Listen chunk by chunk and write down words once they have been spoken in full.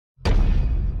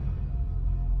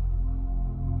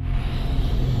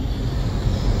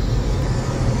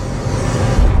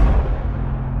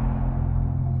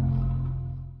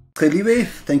Celiwe,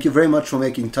 thank you very much for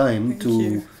making time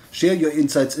to share your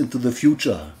insights into the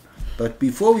future. But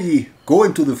before we go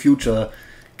into the future,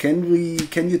 can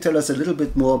you tell us a little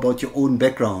bit more about your own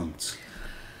background?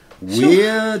 Sure.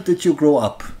 Where did you grow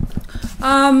up?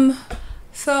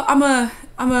 So I'm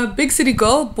a big city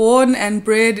girl, born and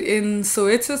bred in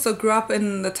Soweto, so grew up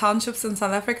in the townships in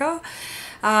South Africa.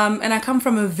 And I come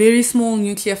from a very small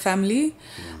nuclear family.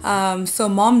 So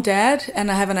mom, dad,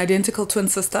 and I have an identical twin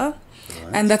sister.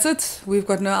 Right. And that's it. We've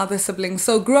got no other siblings.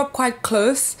 So grew up quite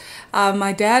close.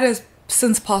 My dad has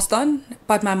since passed on,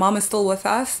 but my mom is still with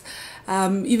us.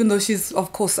 Even though she's,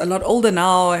 of course, a lot older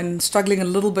now and struggling a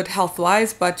little bit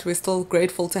health-wise, but we're still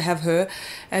grateful to have her.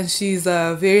 And she's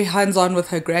very hands-on with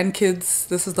her grandkids.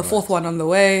 This is the fourth one on the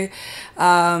way.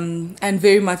 And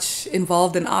very much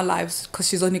involved in our lives because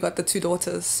she's only got the 2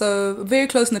 daughters. So very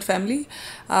close-knit family.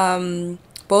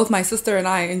 Both my sister and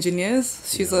I are engineers.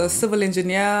 She's a civil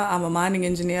engineer. I'm a mining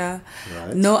engineer.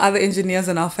 Right. No other engineers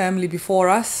in our family before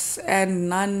us and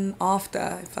none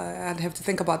after. If I'd have to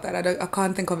think about that. I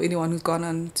can't think of anyone who's gone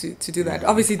on to do that.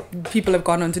 Obviously, people have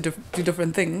gone on to do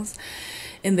different things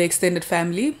in the extended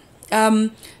family.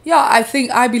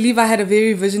 I believe I had a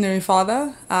very visionary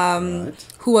father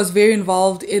who was very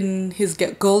involved in his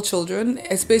girl children,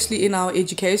 especially in our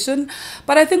education.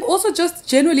 But I think also just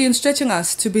generally in stretching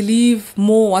us to believe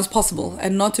more was possible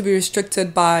and not to be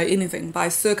restricted by anything, by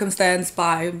circumstance,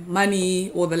 by money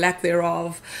or the lack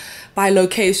thereof, by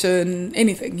location,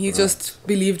 anything. He just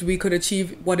believed we could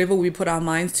achieve whatever we put our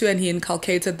minds to, and he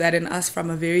inculcated that in us from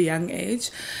a very young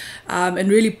age. And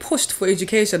really pushed for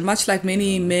education, much like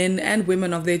many men and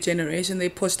women of their generation. They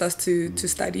pushed us to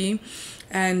study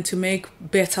and to make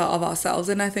better of ourselves.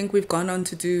 And I think we've both gone on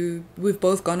to do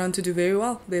very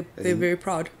well. They're very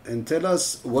proud. And tell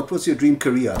us, what was your dream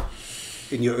career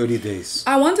in your early days?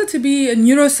 I wanted to be a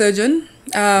neurosurgeon.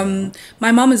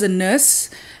 My mom is a nurse.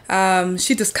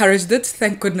 She discouraged it,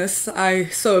 thank goodness. I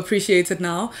so appreciate it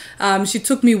now. She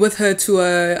took me with her to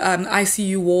an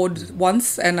ICU ward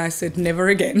once and I said never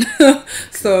again.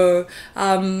 So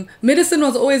medicine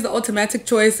was always the automatic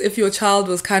choice if your child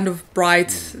was kind of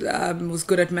bright, was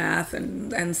good at math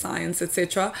and science,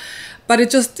 etc. But it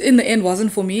just in the end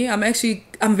wasn't for me.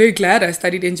 I'm very glad I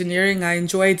studied engineering. I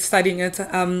enjoyed studying it.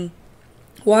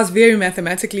 Was very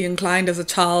mathematically inclined as a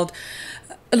child.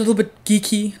 A little bit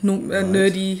geeky,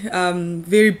 nerdy,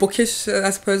 very bookish, I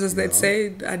suppose, as they'd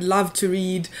say. I'd love to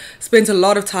read, spent a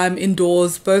lot of time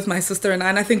indoors, both my sister and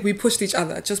I think we pushed each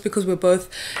other. Just because we're both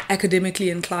academically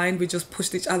inclined, we just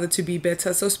pushed each other to be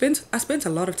better. So I spent a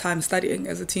lot of time studying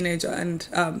as a teenager and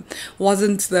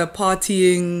wasn't the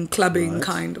partying, clubbing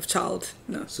kind of child.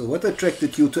 No. So what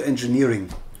attracted you to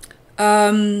engineering?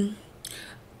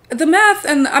 The math,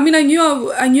 and I knew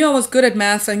I was good at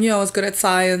maths. I knew I was good at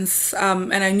science,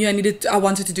 and I knew I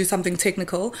wanted to do something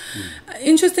technical.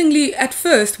 Interestingly, at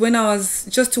first, when I was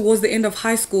just towards the end of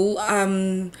high school,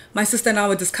 my sister and I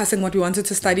were discussing what we wanted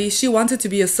to study. She wanted to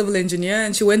be a civil engineer,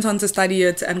 and she went on to study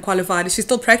it and qualified. She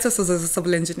still practices as a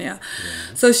civil engineer.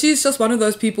 So she's just one of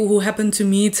those people who happened to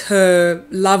meet her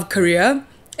love career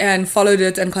and followed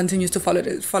it and continues to follow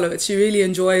it. She really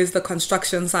enjoys the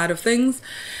construction side of things.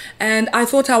 And I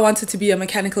thought I wanted to be a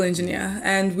mechanical engineer.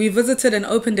 And we visited an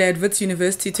open day at Wits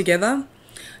University together.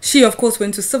 She, of course,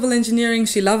 went to civil engineering.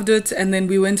 She loved it. And then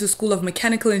we went to School of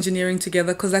Mechanical Engineering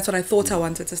together because that's what I thought I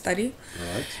wanted to study.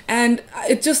 And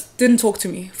it just didn't talk to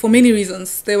me for many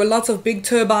reasons. There were lots of big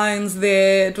turbines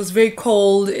there. It was very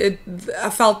cold. I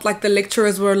felt like the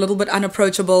lecturers were a little bit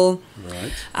unapproachable.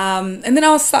 And then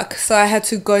I was stuck. So I had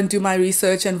to go and do my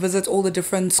research and visit all the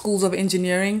different schools of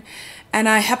engineering. And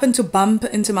I happened to bump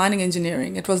into mining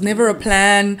engineering. It was never a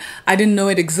plan. I didn't know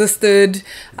it existed.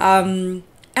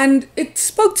 And it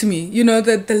spoke to me,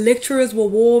 that the lecturers were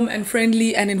warm and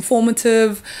friendly and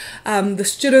informative. The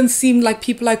students seemed like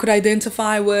people I could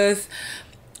identify with.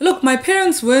 Look, my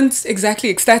parents weren't exactly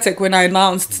ecstatic when I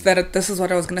announced that this is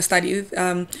what I was going to study.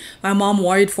 My mom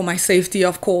worried for my safety,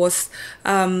 of course.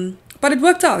 But it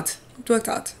worked out.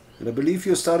 And I believe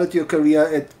you started your career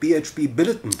at BHP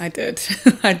Billiton. I did.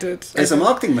 I did. As a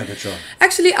marketing manager.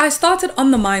 Actually, I started on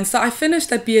the mine. So I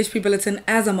finished at BHP Billiton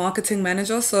as a marketing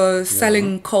manager, so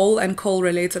selling coal and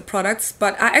coal-related products.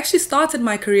 But I actually started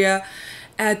my career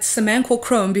at Samancor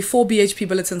Chrome before BHP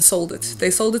Billiton sold it.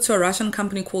 They sold it to a Russian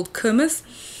company called Kermis.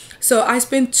 So I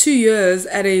spent 2 years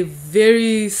at a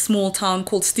very small town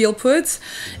called Steelpoort.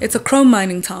 It's a chrome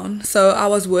mining town. So I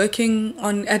was working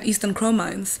at Eastern Chrome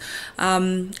Mines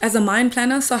as a mine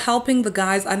planner, so helping the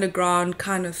guys underground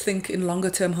kind of think in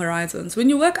longer term horizons. When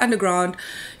you work underground,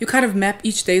 you kind of map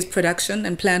each day's production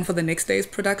and plan for the next day's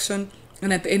production.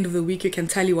 and at the end of the week you can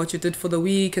tally what you did for the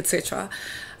week, etc.,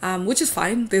 which is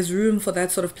fine. There's room for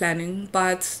that sort of planning,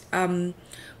 but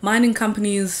mining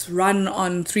companies run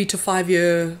on 3 to 5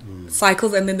 year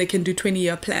cycles, and then they can do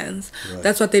 20-year plans. Right.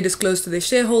 That's what they disclose to their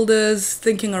shareholders,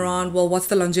 thinking around, well, what's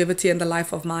the longevity and the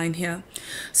life of mine here?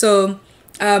 So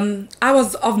I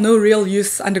was of no real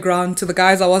use underground to the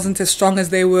guys. I wasn't as strong as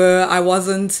they were. I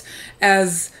wasn't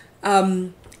as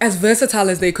versatile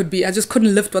as they could be. I just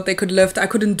couldn't lift what they could lift. I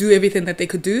couldn't do everything that they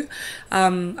could do.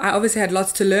 I obviously had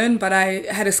lots to learn, but I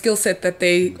had a skill set that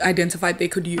they identified they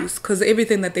could use, because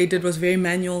everything that they did was very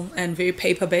manual and very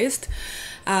paper-based.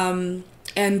 And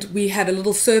we had a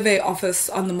little survey office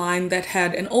on the mine that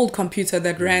had an old computer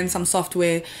that ran some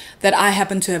software that I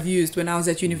happened to have used when I was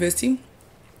at university.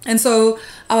 And so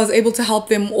I was able to help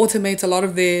them automate a lot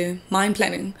of their mine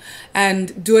planning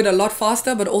and do it a lot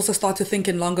faster, but also start to think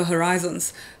in longer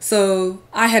horizons. So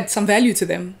I had some value to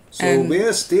them. So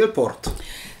where's Steelport?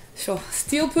 Sure.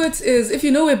 Steelport is, if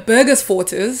you know where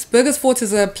Burgersfort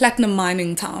is a platinum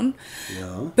mining town.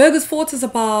 Yeah. Burgersfort is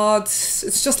about,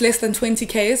 it's just less than 20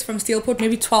 k's from Steelport,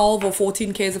 maybe 12 or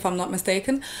 14 k's if I'm not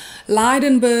mistaken.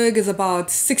 Lydenburg is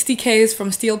about 60 k's from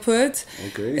Steelport.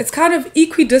 Okay. It's kind of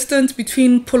equidistant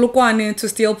between Polokwane to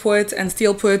Steelport and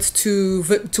Steelport to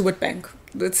Witbank.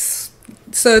 It's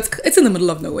in the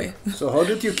middle of nowhere. So how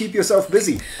did you keep yourself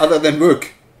busy other than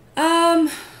work?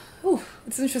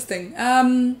 It's interesting.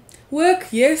 Work,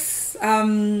 yes. I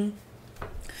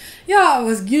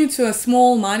was new to a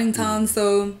small mining town,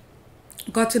 so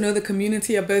got to know the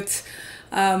community a bit.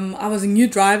 I was a new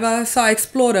driver, so I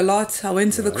explored a lot. I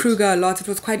went to the Kruger a lot. It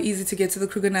was quite easy to get to the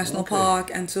Kruger National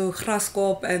Park and to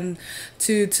Graskop and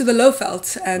to the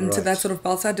Lowveld and to that sort of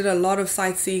belt. So I did a lot of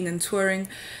sightseeing and touring.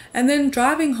 And then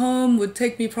driving home would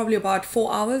take me probably about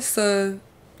 4 hours. So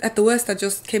at the worst, I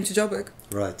just came to Joburg.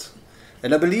 Right.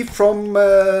 And I believe from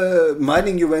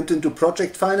mining you went into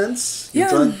project finance. You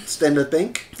joined Standard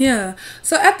Bank. Yeah.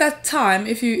 So at that time,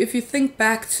 if you think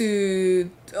back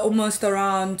to almost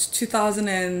around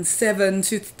 2007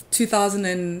 to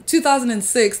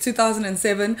 2006,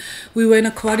 2007, we were in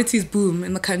a commodities boom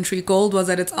in the country. Gold was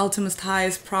at its ultimate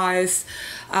highest price,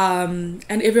 and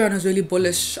everyone was really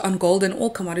bullish on gold and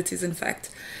all commodities, in fact.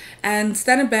 And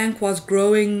Standard Bank was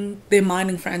growing their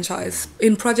mining franchise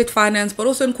in project finance, but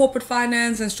also in corporate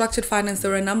finance and structured finance. There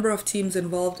were a number of teams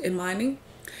involved in mining.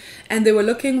 And they were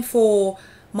looking for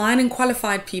mining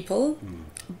qualified people,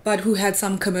 but who had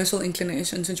some commercial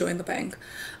inclination to join the bank.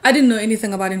 I didn't know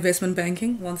anything about investment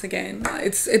banking, once again.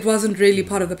 It wasn't really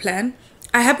part of the plan.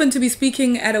 I happened to be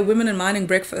speaking at a women in mining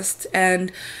breakfast,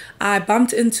 and I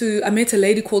met a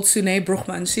lady called Sune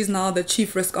Bruchman. She's now the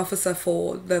chief risk officer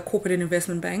for the corporate and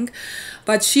investment bank,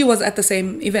 but she was at the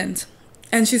same event.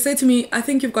 And she said to me, I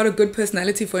think you've got a good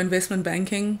personality for investment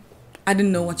banking. I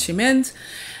didn't know what she meant.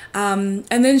 And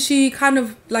then she kind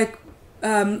of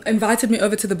invited me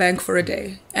over to the bank for a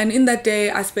day. And in that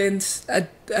day, I spent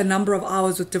a number of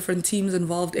hours with different teams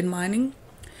involved in mining,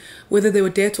 whether they were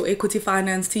debt or equity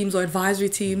finance teams or advisory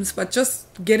teams, but just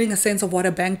getting a sense of what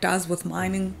a bank does with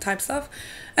mining type stuff.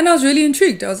 And I was really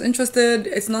intrigued. I was interested.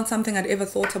 It's not something I'd ever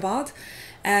thought about.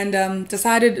 And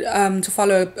decided to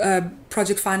follow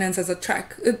project finance as a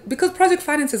track. Because project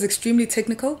finance is extremely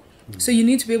technical, so you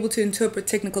need to be able to interpret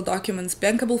technical documents.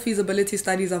 Bankable feasibility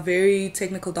studies are very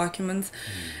technical documents,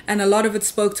 and a lot of it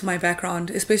spoke to my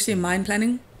background, especially in mine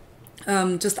planning.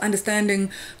 Just understanding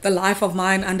the life of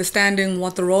mine, understanding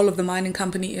what the role of the mining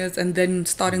company is, and then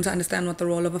starting to understand what the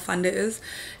role of a funder is,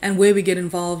 and where we get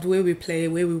involved, where we play,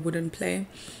 where we wouldn't play.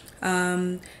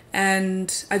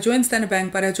 And I joined Standard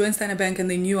Bank, but I joined Standard Bank and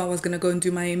they knew I was going to go and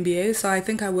do my MBA. So I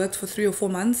think I worked for 3 or 4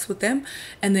 months with them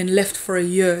and then left for a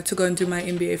year to go and do my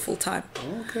MBA full time.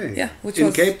 Okay. Yeah,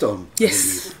 in Cape Town.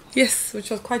 Yes,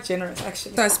 which was quite generous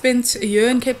actually. So I spent a year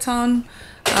in Cape Town,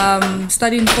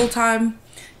 studying full time.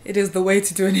 It is the way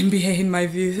to do an MBA in my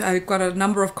view. I've got a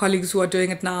number of colleagues who are doing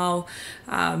it now,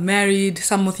 married,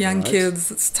 some with young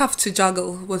kids. It's tough to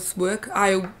juggle with work.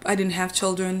 I didn't have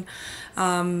children,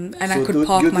 and so I could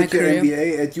park my career. You did your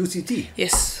MBA at UCT?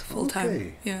 Yes, full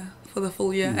time. Yeah, for the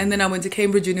full year. And then I went to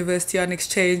Cambridge University on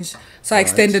exchange. So I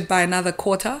extended by another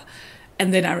quarter,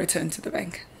 and then I returned to the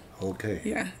bank. Okay.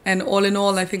 Yeah, and all in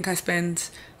all, I think I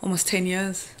spent almost 10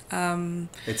 years. At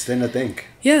Standard Bank?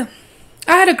 Yeah.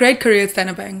 I had a great career at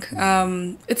Standard Bank.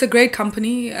 It's a great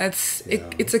company. It's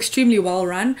extremely well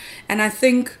run, and I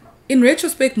think in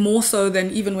retrospect, more so than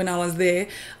even when I was there,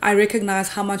 I recognize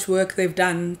how much work they've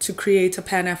done to create a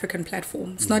Pan-African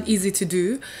platform. It's not easy to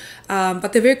do,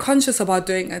 but they're very conscious about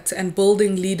doing it and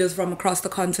building leaders from across the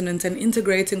continent and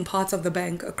integrating parts of the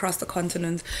bank across the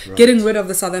continent, getting rid of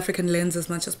the South African lens as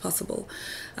much as possible.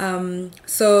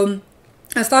 So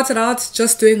I started out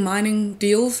just doing mining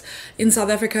deals in South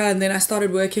Africa, and then I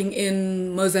started working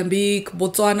in Mozambique,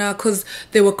 Botswana, because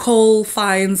there were coal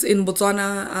finds in Botswana,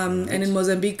 and in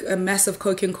Mozambique, a massive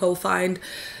coking coal find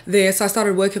there. So I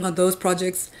started working on those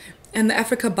projects. And the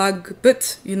Africa bug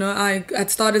bit, you know,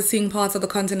 I'd started seeing parts of the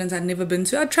continent I'd never been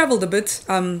to. I'd traveled a bit.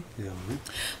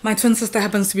 My twin sister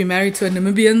happens to be married to a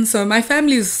Namibian, so my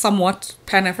family is somewhat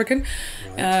Pan-African,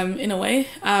 in a way.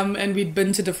 And we'd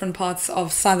been to different parts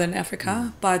of Southern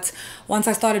Africa. But once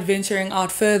I started venturing out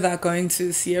further, going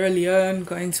to Sierra Leone,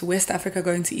 going to West Africa,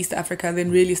 going to East Africa,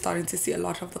 then really starting to see a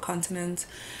lot of the continent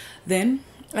then.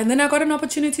 And then I got an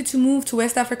opportunity to move to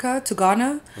West Africa, to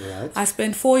Ghana. I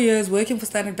spent 4 years working for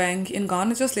Standard Bank in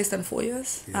Ghana, just less than 4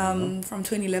 years, from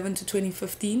 2011 to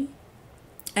 2015.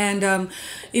 And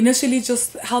initially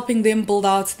just helping them build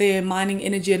out their mining,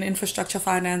 energy and infrastructure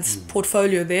finance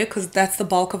portfolio there, because that's the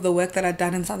bulk of the work that I'd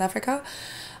done in South Africa.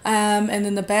 And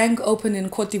then the bank opened in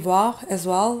Cote d'Ivoire as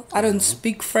well. I don't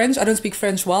speak French. I don't speak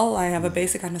French well. I have a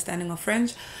basic understanding of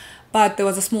French. But there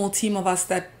was a small team of us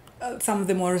that some of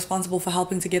them were responsible for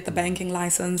helping to get the banking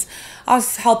license. I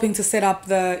was helping to set up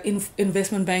the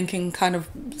investment banking kind of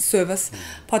service,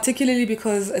 particularly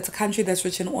because it's a country that's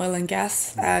rich in oil and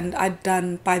gas. And I'd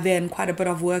done by then quite a bit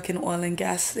of work in oil and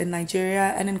gas in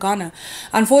Nigeria and in Ghana.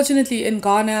 Unfortunately, in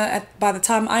Ghana, by the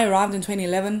time I arrived in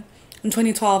 2011, in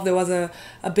 2012, there was a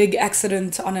big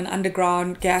accident on an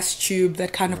underground gas tube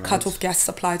that kind of cut off gas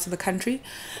supply to the country.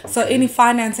 So any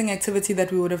financing activity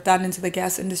that we would have done into the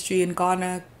gas industry in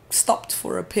Ghana stopped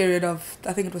for a period of,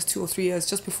 I think it was 2 or 3 years.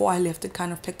 Just before I left, it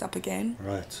kind of picked up again.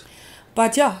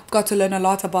 But yeah, got to learn a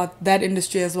lot about that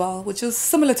industry as well, which is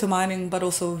similar to mining, but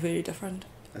also very different.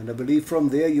 And I believe from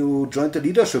there you joined a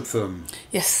leadership firm.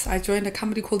 Yes, I joined a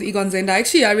company called Egon Zehnder.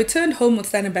 Actually, I returned home with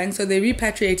Standard Bank, so they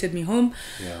repatriated me home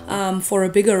for a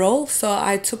bigger role. So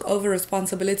I took over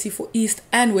responsibility for East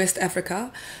and West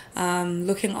Africa,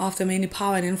 looking after mainly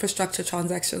power and infrastructure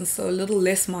transactions, so a little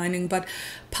less mining. But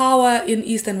power in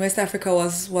East and West Africa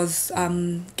was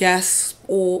gas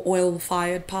or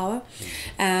oil-fired power.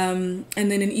 And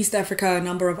then in East Africa, a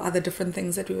number of other different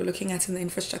things that we were looking at in the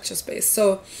infrastructure space.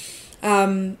 So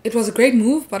it was a great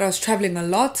move, but I was traveling a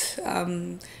lot.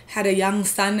 Had a young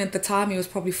son at the time. He was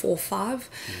probably 4 or 5.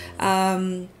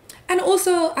 And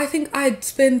also, I think I'd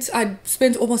spent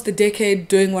almost a decade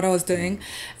doing what I was doing.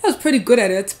 I was pretty good at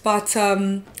it, but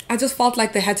I just felt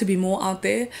like there had to be more out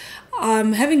there.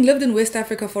 Having lived in West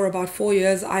Africa for about 4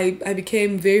 years, I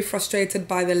became very frustrated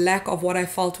by the lack of what I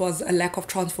felt was a lack of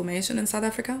transformation in South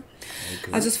Africa.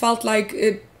 I just felt like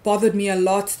it bothered me a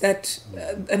lot that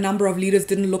a number of leaders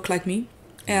didn't look like me.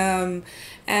 And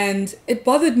it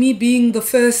bothered me being the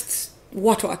first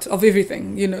what of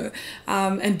everything, you know,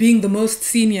 and being the most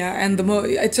senior and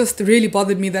it just really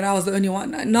bothered me that I was the only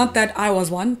one. Not that I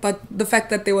was one, but the fact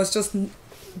that there was just,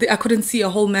 I couldn't see a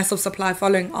whole massive supply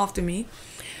following after me.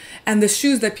 And the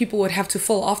shoes that people would have to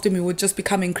fill after me would just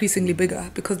become increasingly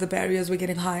bigger because the barriers were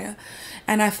getting higher.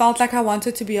 And I felt like I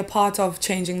wanted to be a part of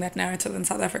changing that narrative in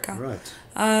South Africa.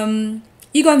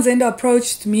 Egon Zehnder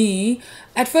approached me.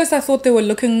 At first I thought they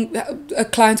were a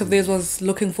client of theirs was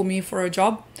looking for me for a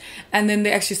job. And then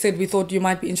they actually said, we thought you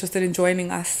might be interested in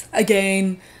joining us.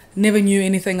 Again, never knew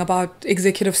anything about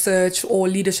executive search or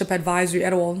leadership advisory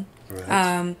at all.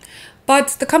 But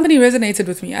the company resonated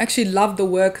with me. I actually loved the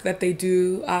work that they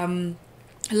do.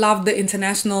 Loved the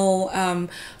international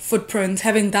footprint.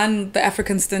 Having done the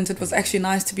African stint, it was actually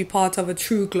nice to be part of a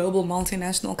true global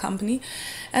multinational company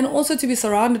and also to be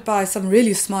surrounded by some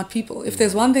really smart people. If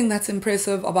there's one thing that's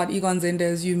impressive about Egon Zehnder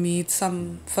is you meet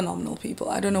some phenomenal people.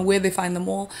 I don't know where they find them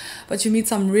all, but you meet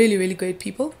some really, really great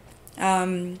people.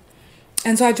 And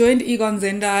so I joined Egon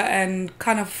Zehnder and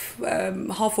kind of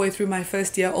halfway through my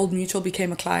first year, Old Mutual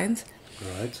became a client.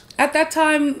 At that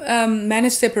time,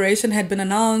 managed separation had been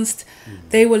announced.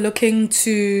 They were looking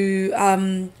to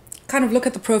kind of look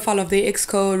at the profile of their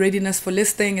exco, readiness for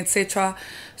listing, etc.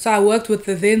 So I worked with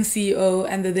the then CEO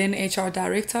and the then HR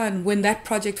director. And when that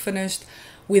project finished,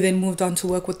 we then moved on to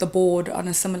work with the board on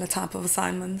a similar type of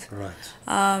assignment.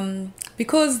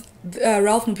 Because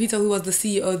Ralph Mpita, who was the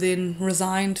CEO then,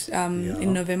 resigned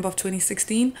in November of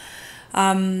 2016.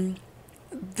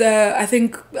 I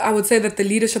think I would say that the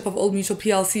leadership of Old Mutual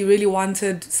PLC really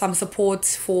wanted some support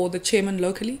for the chairman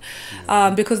locally,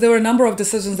 because there were a number of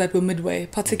decisions that were midway,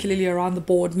 particularly around the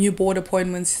board, new board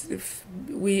appointments. If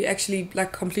we actually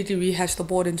completely rehashed the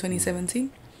board in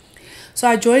 2017. So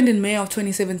I joined in May of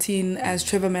 2017 as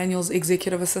Trevor Manuel's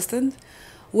executive assistant,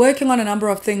 working on a number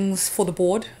of things for the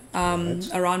board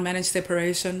around managed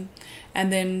separation.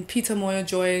 And then Peter Moyo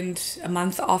joined a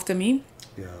month after me.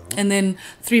 Yeah. And then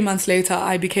 3 months later,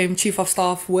 I became chief of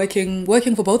staff, working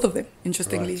for both of them,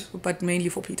 interestingly, but mainly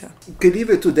for Peter.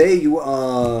 Celiwe, today you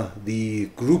are the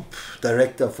group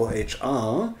director for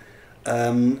HR.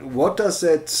 What does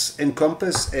that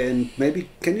encompass? And maybe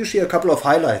can you share a couple of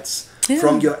highlights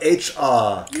from your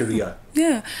HR career?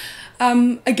 Yeah.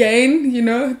 Again,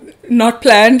 not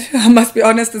planned. I must be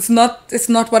honest. It's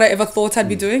not what I ever thought I'd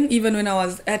be doing. Even when I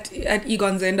was at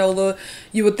Egon Zenda, although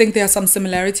you would think there are some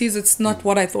similarities, it's not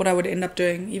what I thought I would end up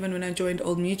doing. Even when I joined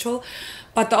Old Mutual,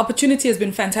 but the opportunity has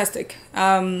been fantastic.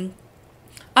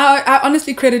 I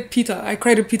honestly credit Peter. I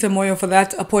credit Peter Moyo for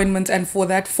that appointment and for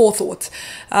that forethought.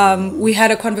 We had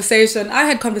a conversation. I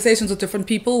had conversations with different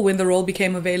people when the role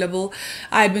became available.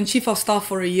 I had been chief of staff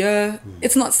for a year.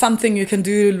 It's not something you can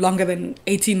do longer than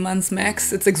 18 months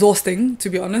max. It's exhausting, to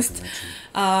be honest.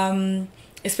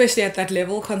 Especially at that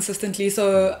level consistently.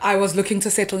 So I was looking to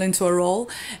settle into a role,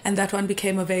 and that one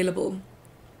became available.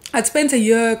 I'd spent a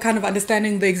year kind of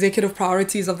understanding the executive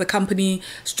priorities of the company,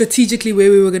 strategically where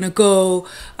we were going to go,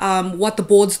 what the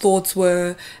board's thoughts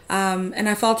were. And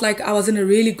I felt like I was in a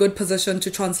really good position to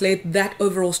translate that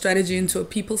overall strategy into a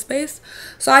people space.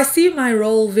 So I see my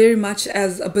role very much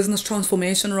as a business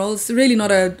transformation role. It's really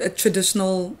not a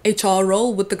traditional HR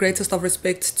role, with the greatest of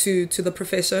respect to the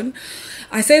profession.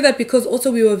 I say that because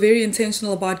also we were very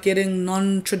intentional about getting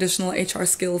non-traditional HR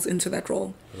skills into that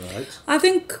role. Right. I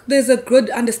think there's a good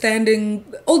understanding.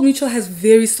 Old Mutual has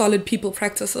very solid people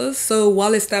practices, so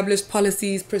well-established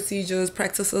policies, procedures,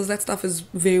 practices. That stuff is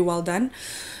very well done.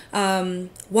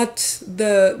 What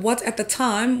at the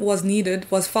time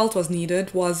was felt was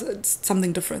needed was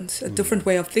something different, a different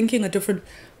way of thinking, a different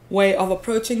way of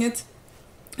approaching it,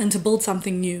 and to build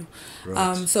something new.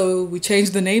 Right. So we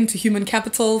changed the name to Human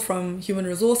Capital from Human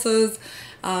Resources,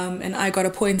 and I got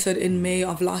appointed in May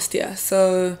of last year.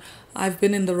 So I've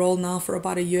been in the role now for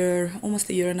about a year, almost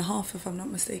a year and a half, if I'm not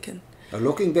mistaken.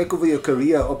 Looking back over your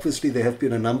career, obviously there have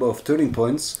been a number of turning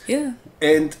points. Yeah.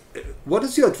 And what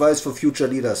is your advice for future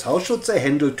leaders? How should they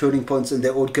handle turning points in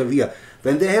their own career?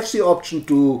 When they have the option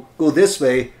to go this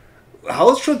way,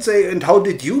 how should they, and how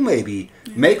did you maybe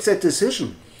make that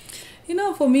decision?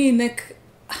 For me, Nick,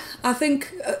 I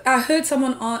think I heard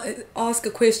someone ask a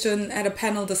question at a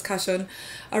panel discussion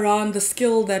around the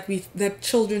skill that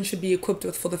children should be equipped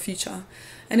with for the future.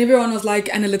 And everyone was like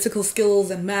analytical skills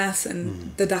and maths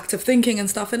and deductive thinking and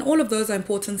stuff. And all of those are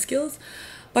important skills.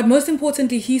 But most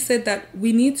importantly, he said that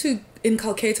we need to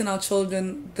inculcate in our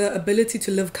children the ability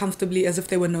to live comfortably as if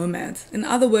they were nomads. In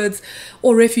other words,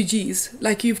 or refugees.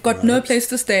 Like you've got no place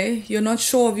to stay, you're not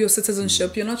sure of your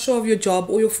citizenship, you're not sure of your job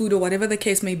or your food or whatever the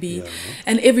case may be.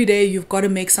 And every day you've got to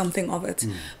make something of it.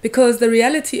 Because the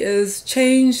reality is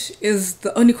change is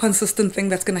the only consistent thing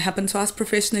that's going to happen to us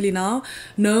professionally now.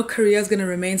 No career is going to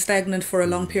remain stagnant for a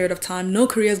long period of time. No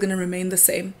career is going to remain the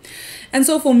same. And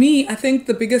so for me, I think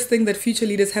the biggest thing that future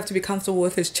leaders have to be comfortable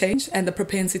with is change and the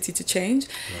propensity to change.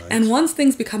 Right. And once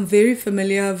things become very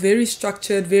familiar, very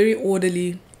structured, very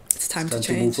orderly, it's time to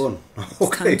change. To move on.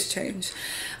 Okay. It's time to change.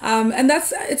 And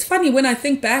it's funny when I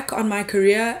think back on my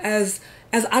career, as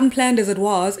unplanned as it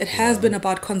was, it has been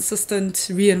about consistent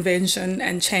reinvention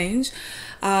and change.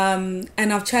 And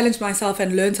I've challenged myself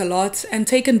and learned a lot and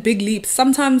taken big leaps,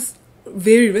 sometimes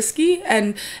very risky,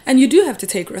 and you do have to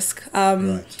take risk.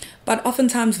 But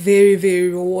oftentimes very, very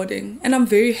rewarding. And I'm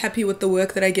very happy with the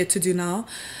work that I get to do now.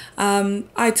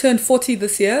 I turned 40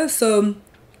 this year, so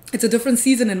it's a different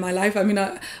season in my life. I mean,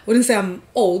 I wouldn't say I'm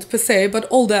old per se, but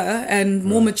older and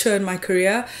more mature in my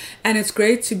career. And it's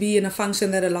great to be in a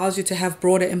function that allows you to have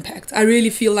broader impact. I really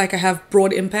feel like I have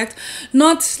broad impact,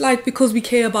 not like because we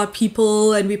care about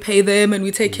people and we pay them and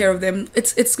we take care of them.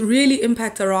 It's really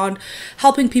impact around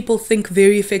helping people think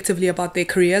very effectively about their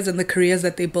careers and the careers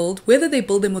that they build, whether they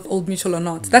build them with Old Mutual or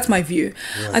not. That's my view.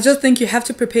 Right. I just think you have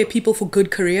to prepare people for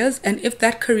good careers. And if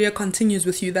that career continues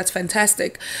with you, that's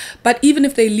fantastic. But even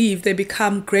if they leave, they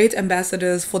become great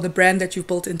ambassadors for the brand that you've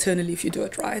built internally if you do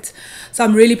it right. So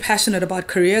I'm really passionate about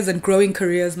careers and growing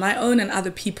careers, my own and other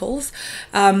people's,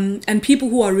 and people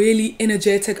who are really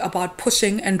energetic about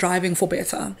pushing and driving for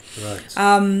better. Right.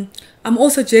 I'm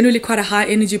also generally quite a high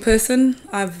energy person,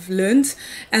 I've learned.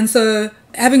 And so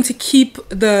having to keep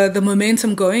the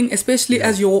momentum going, especially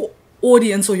as your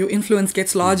audience or your influence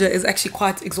gets larger is actually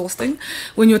quite exhausting.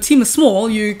 When your team is small,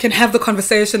 you can have the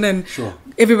conversation and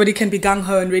everybody can be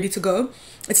gung-ho and ready to go.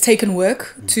 It's taken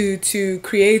work to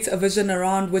create a vision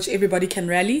around which everybody can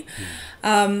rally.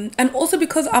 And also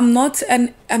because I'm not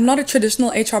a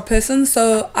traditional HR person,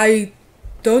 so I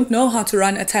don't know how to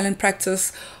run a talent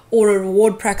practice or a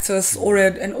reward practice or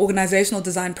an organizational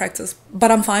design practice.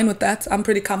 But I'm fine with that. I'm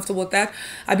pretty comfortable with that.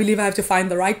 I believe I have to find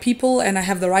the right people, and I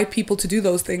have the right people to do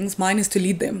those things. Mine is to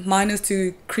lead them. Mine is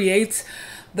to create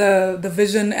the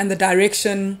vision and the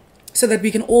direction so that we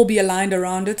can all be aligned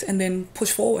around it and then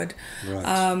push forward.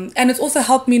 Right. And it's also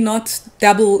helped me not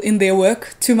dabble in their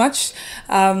work too much.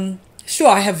 Sure,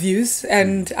 I have views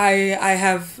and I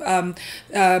have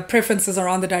preferences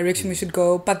around the direction we should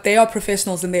go, but they are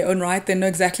professionals in their own right. They know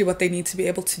exactly what they need to be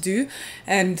able to do.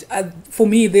 And for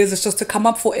me, theirs is just to come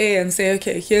up for air and say,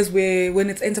 okay, here's where, when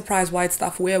it's enterprise-wide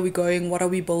stuff, where are we going? What are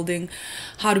we building?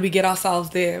 How do we get ourselves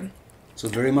there? So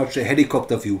very much a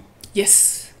helicopter view.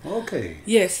 Yes. Okay.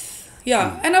 Yes.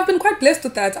 Yeah. And I've been quite blessed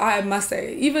with that, I must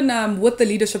say. Even with the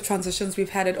leadership transitions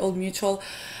we've had at Old Mutual,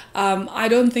 I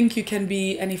don't think you can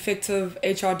be an effective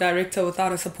HR director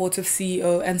without a supportive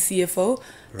CEO and CFO.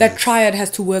 Right. That triad has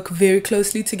to work very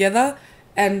closely together.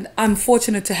 And I'm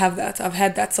fortunate to have that. I've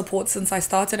had that support since I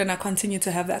started, and I continue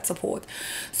to have that support.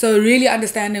 So really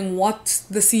understanding what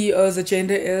the CEO's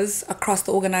agenda is across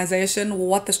the organization,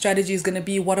 what the strategy is going to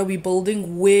be, what are we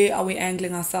building, where are we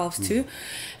angling ourselves to.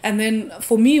 And then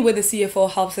for me, where the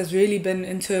CFO helps has really been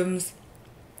in terms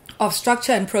of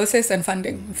structure and process and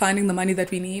finding the money that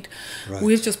we need. Right.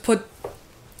 We've just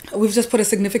put a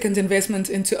significant investment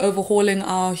into overhauling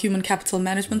our human capital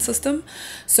management system.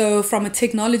 So from a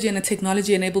technology and a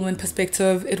technology enablement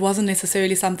perspective, it wasn't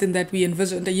necessarily something that we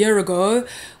envisioned. A year ago,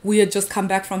 we had just come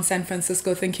back from San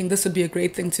Francisco thinking this would be a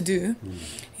great thing to do.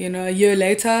 You know, a year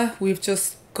later, we've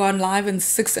just gone live in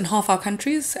 6.5 our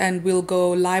countries, and we'll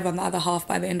go live on the other half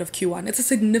by the end of Q1. It's a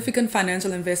significant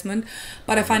financial investment,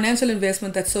 but a financial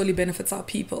investment that solely benefits our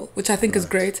people, which I think is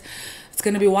great. It's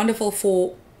going to be wonderful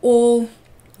for all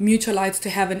mutualites to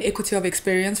have an equity of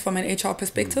experience from an HR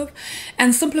perspective,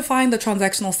 and simplifying the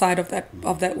transactional side of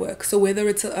that work. So whether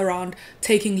it's around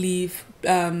taking leave,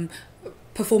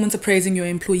 performance appraising your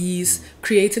employees,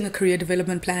 creating a career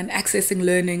development plan, accessing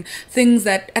learning, things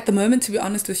that at the moment, to be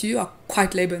honest with you, are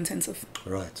quite labor intensive.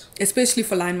 Right. Especially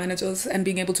for line managers, and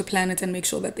being able to plan it and make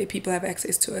sure that their people have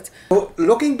access to it. So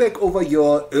looking back over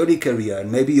your early career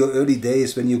and maybe your early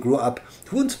days when you grew up,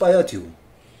 who inspired you?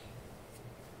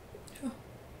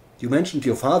 You mentioned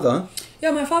your father.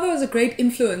 Yeah, my father was a great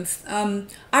influence.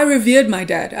 I revered my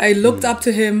dad. I looked up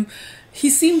to him. He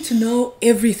seemed to know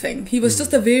everything. He was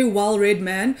just a very well-read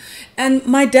man. And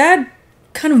my dad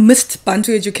kind of missed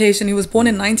Bantu education. He was born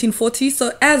in 1940.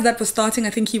 So as that was starting, I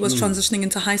think he was transitioning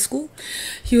into high school.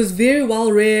 He was very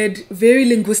well-read, very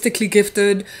linguistically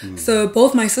gifted. So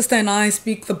both my sister and I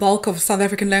speak the bulk of South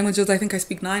African languages. I think I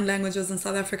speak 9 languages in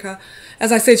South Africa.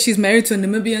 As I said, she's married to a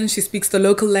Namibian. She speaks the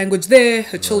local language there.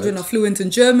 Her children are fluent in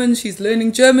German. She's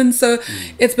learning German. So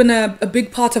it's been a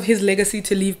big part of his legacy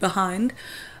to leave behind.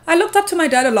 I looked up to my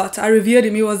dad a lot. I revered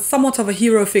him. He was somewhat of a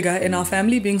hero figure in our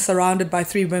family, being surrounded by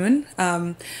 3 women.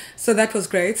 So that was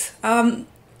great.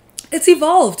 It's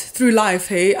evolved through life,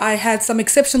 hey. I had some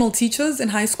exceptional teachers in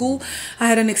high school. I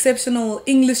had an exceptional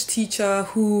English teacher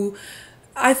who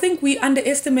I think we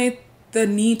underestimate the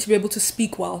need to be able to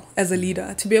speak well as a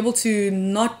leader, to be able to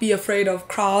not be afraid of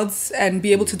crowds and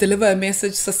be able to deliver a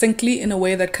message succinctly in a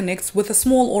way that connects with a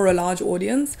small or a large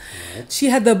audience. She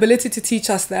had the ability to teach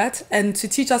us that, and to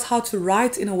teach us how to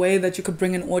write in a way that you could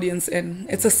bring an audience in.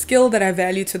 It's a skill that I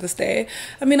value to this day.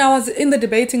 I mean, I was in the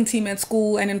debating team at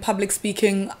school, and in public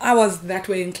speaking, I was that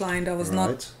way inclined. I was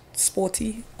not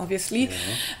sporty, obviously.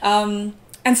 And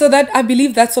so that, I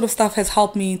believe that sort of stuff has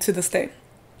helped me to this day.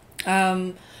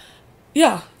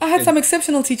 Yeah, I had some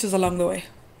exceptional teachers along the way.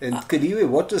 And Celiwe,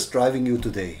 what is driving you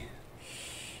today?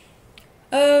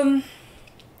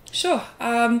 Sure.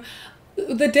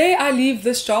 The day I leave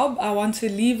this job, I want to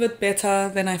leave it better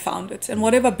than I found it, and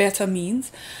whatever better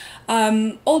means.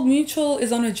 Old Mutual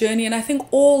is on a journey, and I think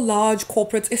all large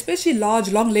corporates, especially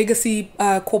large, long legacy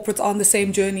corporates, are on the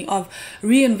same journey of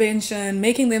reinvention,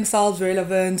 making themselves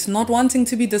relevant, not wanting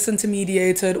to be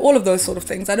disintermediated, all of those sort of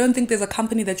things. I don't think there's a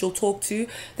company that you'll talk to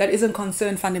that isn't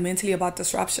concerned fundamentally about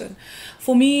disruption.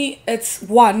 For me, it's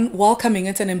one, welcoming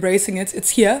it and embracing it. It's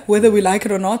here, whether we like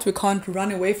it or not. We can't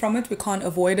run away from it. We can't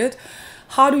avoid it.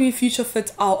 how do we future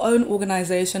fit our own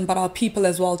organization, but our people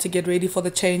as well, to get ready for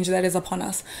the change that is upon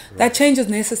us. Right. That change is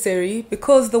necessary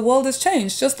because the world has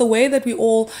changed. Just the way that we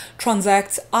all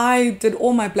transact. I did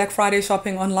all my Black Friday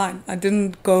shopping online. I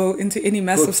didn't go into any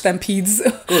massive stampedes.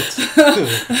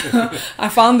 I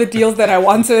found the deals that I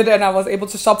wanted and I was able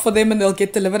to shop for them and they'll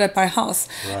get delivered at my house.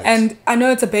 Right. And I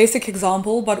know it's a basic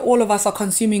example, but all of us are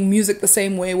consuming music the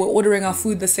same way. We're ordering our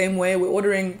food the same way. We're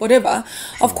ordering whatever.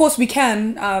 Sure. Of course, we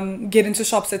can get into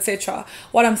shops, etc.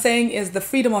 What I'm saying is the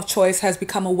freedom of choice has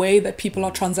become a way that people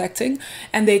are transacting,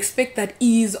 and they expect that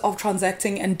ease of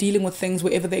transacting and dealing with things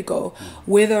wherever they go.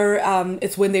 Whether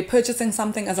it's when they're purchasing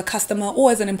something as a customer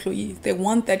or as an employee, they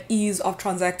want that ease of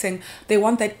transacting. They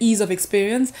want that ease of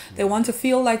experience. They want to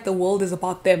feel like the world is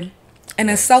about them. And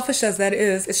as selfish as that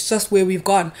is, it's just where we've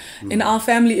gone. In our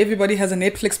family, everybody has a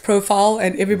Netflix profile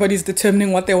and everybody's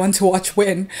determining what they want to watch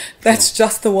when. That's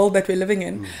just the world that we're living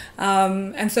in.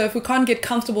 And so if we can't get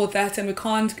comfortable with that and we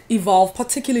can't evolve,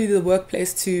 particularly the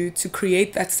workplace, to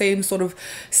create that same sort of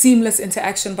seamless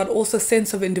interaction, but also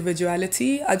sense of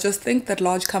individuality, I just think that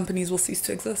large companies will cease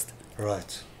to exist.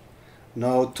 Right.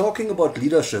 Now, talking about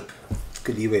leadership,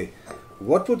 Celiwe,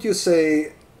 what would you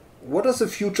say, what does the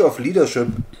future of leadership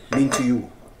mean to you?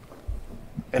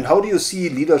 And how do you see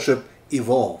leadership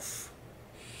evolve?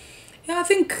 Yeah, I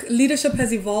think leadership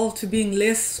has evolved to being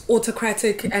less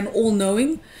autocratic and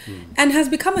all-knowing and has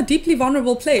become a deeply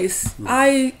vulnerable place.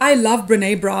 I love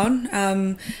Brene Brown,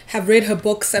 have read her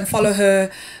books and follow her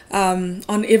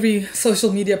on every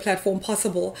social media platform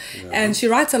possible. Yeah. And she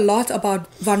writes a lot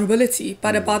about vulnerability,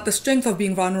 but about the strength of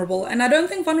being vulnerable. And I don't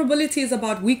think vulnerability is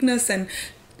about weakness and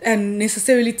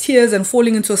necessarily tears and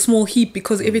falling into a small heap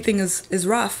because everything is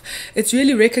rough. It's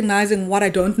really recognizing what I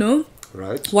don't know,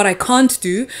 right, what I can't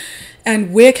do,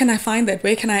 and where can I find that?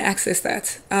 Where can I access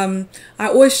that? I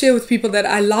always share with people that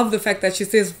I love the fact that she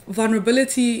says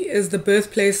vulnerability is the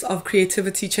birthplace of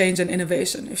creativity, change, and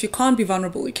innovation. If you can't be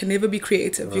vulnerable, you can never be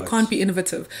creative. Right. You can't be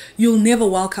innovative. You'll never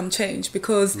welcome change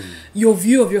because your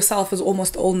view of yourself is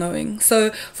almost all-knowing. So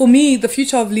for me, the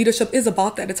future of leadership is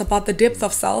about that. It's about the depth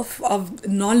of self, of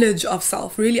knowledge of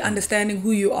self, really understanding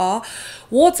who you are,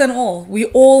 warts and all. We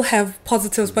all have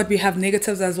positives, but we have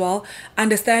negatives as well.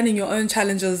 Understanding your own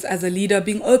challenges as a leader,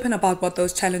 being open about what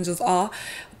those challenges are,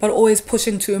 but always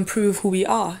pushing to improve who we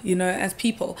are, as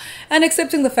people, and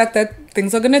accepting the fact that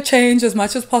things are going to change as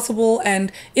much as possible,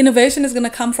 and innovation is going to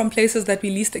come from places that we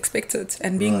least expected,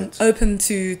 and being open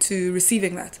to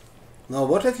receiving that. Now,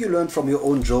 what have you learned from your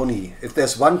own journey? If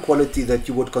there's one quality that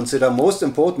you would consider most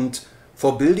important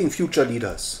for building future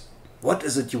leaders, what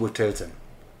is it you would tell them?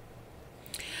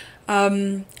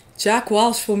 Jack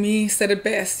Welch, for me, said it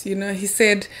best. He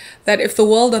said that if the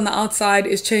world on the outside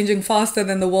is changing faster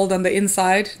than the world on the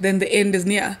inside, then the end is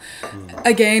near.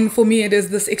 Again, for me, it is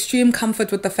this extreme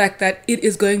comfort with the fact that it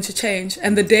is going to change.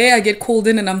 And the day I get called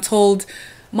in and I'm told,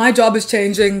 my job is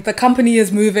changing, the company is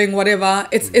moving, whatever,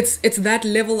 it's that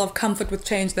level of comfort with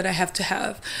change that I have to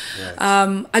have.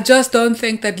 Right. I just don't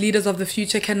think that leaders of the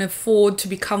future can afford to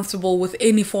be comfortable with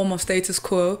any form of status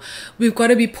quo. We've got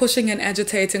to be pushing and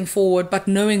agitating forward, but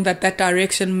knowing that that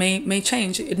direction may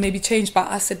change. It may be changed by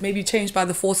us, it may be changed by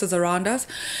the forces around us.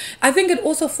 I think it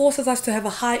also forces us to have a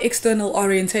high external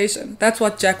orientation. That's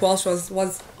what Jack Welch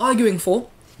was arguing for.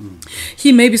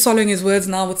 He may be swallowing his words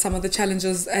now with some of the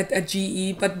challenges at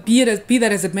GE, but be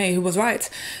that as it may, he was right.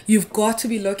 You've got to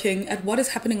be looking at what is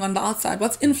happening on the outside,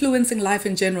 what's influencing life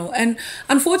in general. And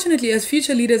unfortunately, as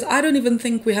future leaders, I don't even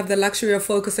think we have the luxury of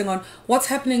focusing on what's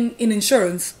happening in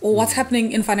insurance or what's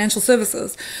happening in financial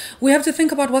services. We have to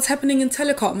think about what's happening in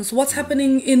telecoms, what's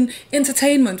happening in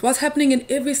entertainment, what's happening in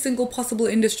every single possible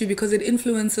industry, because it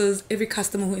influences every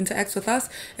customer who interacts with us,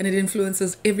 and it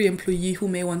influences every employee who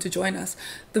may want to join us.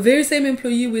 The very same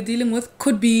employee we're dealing with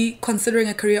could be considering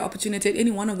a career opportunity at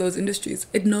any one of those industries.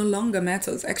 It no longer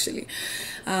matters, actually.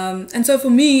 And so for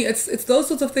me, it's those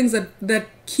sorts of things that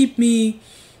keep me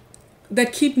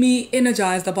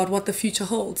energized about what the future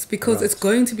holds, because it's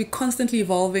going to be constantly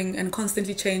evolving and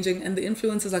constantly changing, and the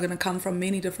influences are going to come from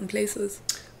many different places.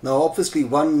 Now, obviously,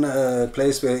 one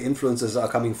place where influences are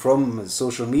coming from is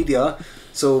social media.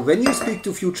 So when you speak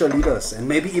to future leaders, and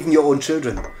maybe even your own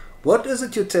children, what is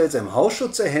it you tell them? How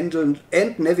should they handle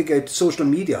and navigate social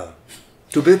media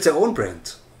to build their own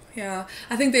brand? Yeah,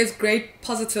 I think there's great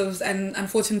positives and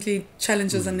unfortunately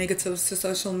challenges and negatives to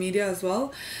social media as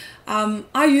well.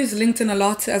 I use LinkedIn a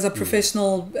lot as a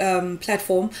professional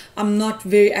platform. I'm not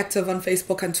very active on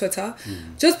Facebook and Twitter,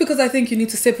 just because I think you need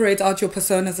to separate out your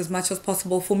personas as much as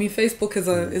possible. For me, Facebook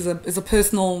is a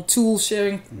personal tool,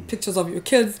 sharing pictures of your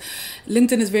kids.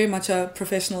 LinkedIn is very much a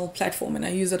professional platform, and I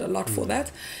use it a lot for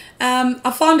that.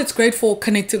 I found it's great for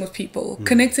connecting with people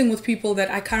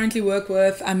that I currently work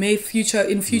with, I may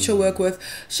future work with,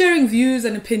 sharing views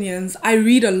and opinions. I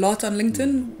read a lot on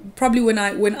LinkedIn. Probably when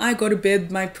I go to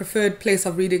bed, my preferred place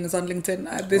of reading is on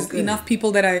LinkedIn. There's enough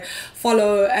people that I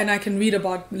follow, and I can read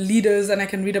about leaders, and I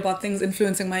can read about things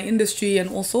influencing my industry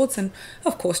and all sorts, and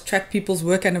of course track people's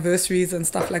work anniversaries and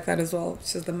stuff like that as well,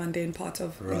 which is the mundane part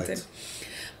of LinkedIn.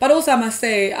 But also, I must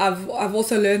say, I've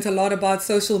also learned a lot about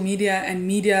social media and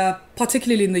media,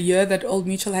 particularly in the year that Old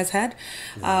Mutual has had.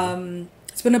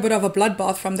 It's been a bit of a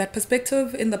bloodbath from that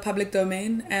perspective in the public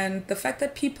domain, and the fact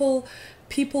that people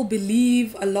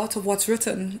believe a lot of what's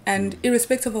written, and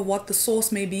irrespective of what the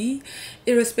source may be,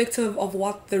 irrespective of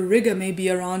what the rigor may be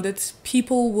around it,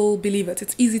 people will believe it.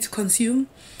 It's easy to consume.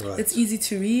 It's easy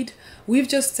to read. We've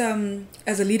just,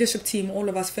 as a leadership team, all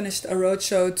of us finished a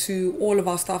roadshow to all of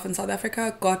our staff in South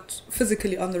Africa, got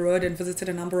physically on the road and visited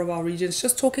a number of our regions,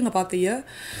 just talking about the year,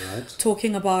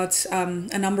 talking about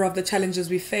a number of the challenges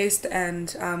we faced,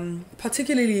 and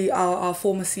particularly our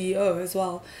former CEO as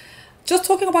well. Just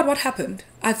talking about what happened.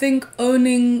 I think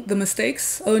owning the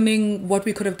mistakes, owning what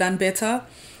we could have done better,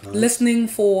 listening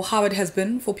for how it has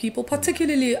been for people,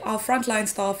 particularly our frontline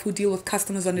staff who deal with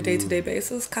customers on a day-to-day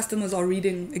basis. Customers are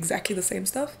reading exactly the same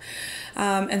stuff.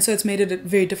 And so it's made it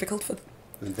very difficult for them.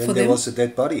 And then there was a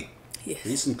dead body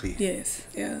recently. Yes,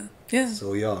 yeah.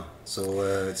 So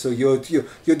so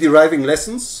you're deriving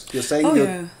lessons. You're saying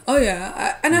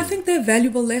I think they're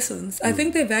valuable lessons. I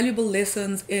think they're valuable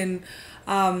lessons in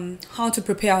how to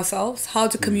prepare ourselves, how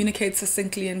to communicate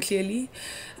succinctly and clearly,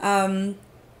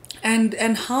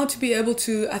 and how to be able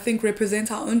to, I think,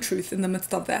 represent our own truth in the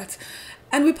midst of that.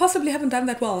 And we possibly haven't done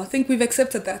that well. I think we've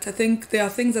accepted that. I think there are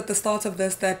things at the start of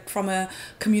this that, from a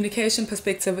communication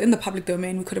perspective in the public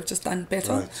domain, we could have just done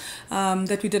better,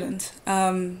 that we didn't,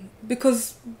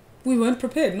 because we weren't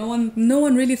prepared. No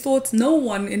one really thought, no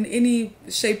one in any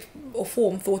shape or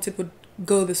form thought it would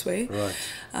go this way.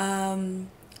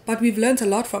 But we've learned a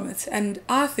lot from it. And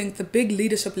I think the big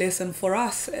leadership lesson for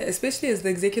us, especially as the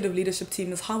executive leadership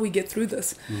team, is how we get through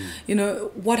this. You know,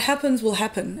 what happens will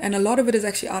happen. And a lot of it is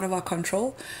actually out of our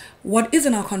control. What is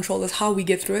in our control is how we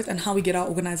get through it and how we get our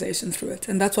organization through it.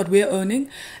 And that's what we're owning.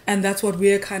 And that's what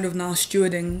we're kind of now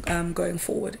stewarding going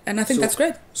forward. And I think that's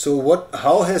great. So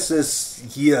how has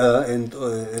this year and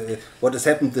what has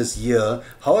happened this year,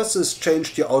 how has this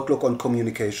changed your outlook on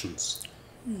communications?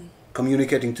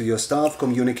 Communicating to your staff,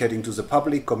 communicating to the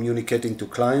public, communicating to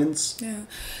clients?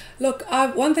 Look,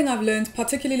 one thing I've learned,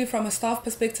 particularly from a staff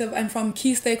perspective and from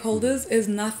key stakeholders, is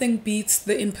nothing beats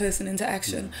the in-person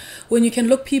interaction. When you can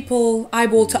look people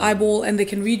eyeball to eyeball and they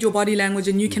can read your body language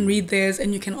and you can read theirs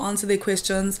and you can answer their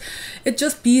questions, it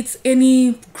just beats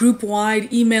any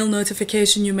group-wide email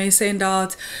notification you may send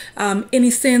out, any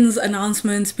sends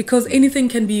announcements, because anything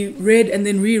can be read and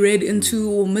then reread into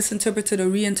or misinterpreted or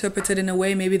reinterpreted in a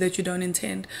way maybe that you don't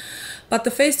intend. But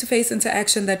the face-to-face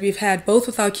interaction that we've had, both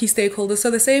with our key stakeholders,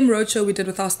 so the same roadshow we did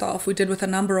with our staff, we did with a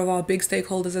number of our big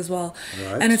stakeholders as well.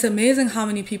 And it's amazing how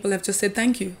many people have just said,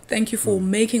 thank you. Thank you for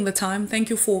making the time. Thank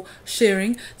you for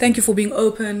sharing. Thank you for being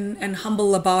open and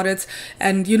humble about it.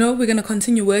 And, you know, we're going to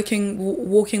continue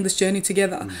walking this journey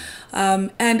together.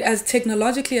 And as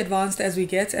technologically advanced as we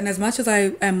get, and as much as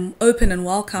I am open and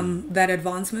welcome that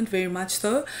advancement, very much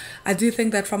so, I do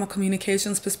think that from a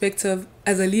communications perspective,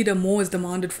 as a leader, more is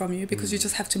demanded from you, because you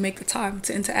just have to make the time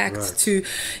to interact, to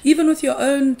even with your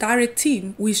own direct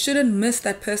team. We shouldn't miss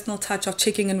that personal touch of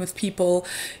checking in with people.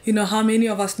 You know, how many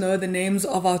of us know the names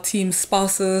of our team's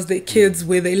spouses, their kids,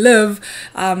 where they live,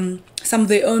 some of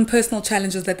their own personal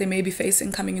challenges that they may be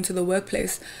facing coming into the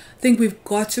workplace. I think we've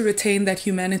got to retain that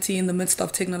humanity in the midst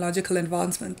of technological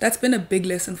advancement. That's been a big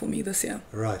lesson for me this year.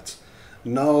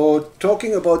 Now,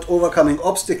 talking about overcoming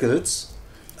obstacles,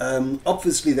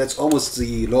 obviously that's almost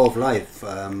the law of life.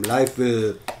 Life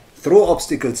will throw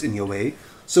obstacles in your way.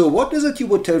 So what is it you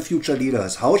would tell future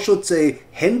leaders? How should they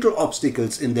handle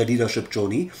obstacles in their leadership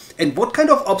journey? And what kind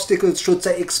of obstacles should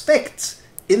they expect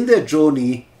in their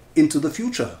journey into the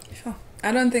future? Sure.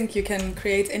 I don't think you can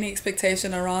create any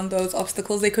expectation around those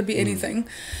obstacles. They could be anything.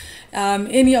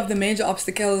 Any of the major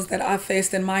obstacles that I've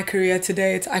faced in my career to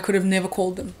date, I could have never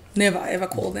called them. Never, ever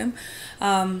called them.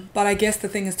 But I guess the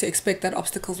thing is to expect that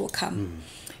obstacles will come.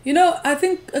 You know, I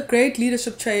think a great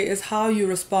leadership trait is how you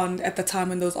respond at the time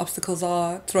when those obstacles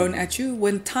are thrown at you.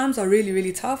 When times are really,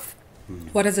 really tough,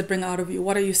 What does it bring out of you?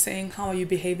 What are you saying? How are you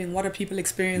behaving? What are people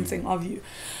experiencing of you?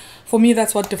 For me,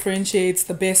 that's what differentiates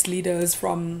the best leaders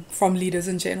from leaders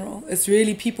in general. It's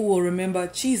really people will remember,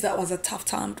 geez, that was a tough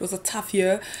time. It was a tough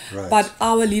year. Right. But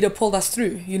our leader pulled us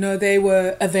through. You know, they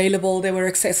were available, they were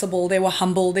accessible, they were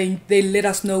humble. They let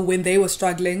us know when they were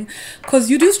struggling. Because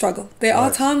you do struggle. There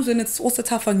are times when it's also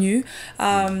tough on you.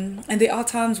 And there are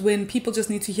times when people just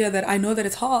need to hear that I know that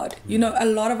it's hard. You know, a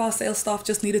lot of our sales staff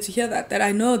just needed to hear that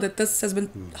I know that this has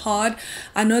been hard.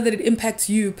 I know that it impacts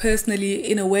you personally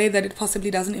in a way that it possibly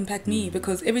doesn't impact me,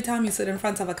 because every time you sit in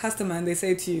front of a customer and they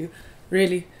say to you,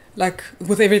 really, like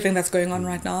with everything that's going on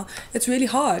right now, it's really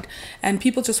hard, and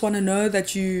people just want to know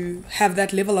that you have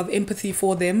that level of empathy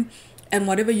for them, and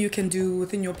whatever you can do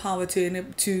within your power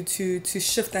to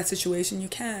shift that situation, you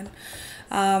can.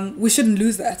 We shouldn't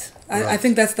lose that. I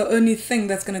think that's the only thing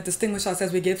that's going to distinguish us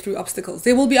as we get through obstacles.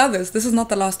 There will be others. This is not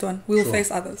the last one. We will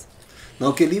face others.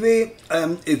 Now, Celiwe,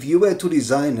 if you were to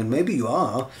design, and maybe you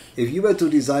are, if you were to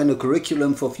design a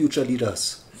curriculum for future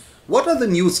leaders, what are the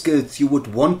new skills you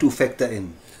would want to factor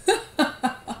in?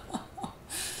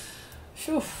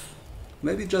 Sure.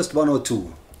 Maybe just one or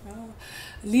two.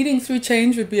 Leading through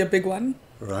change would be a big one.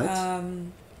 Right.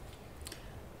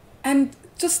 And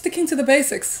just sticking to the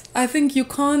basics. I think you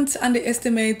can't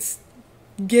underestimate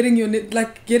getting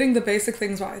the basic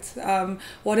things right.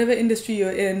 Whatever industry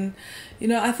you're in, you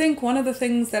know, I think one of the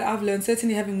things that I've learned,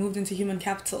 certainly having moved into human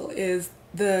capital, is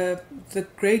the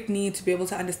great need to be able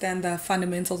to understand the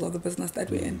fundamentals of the business that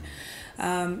we're in.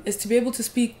 Is to be able to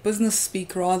speak business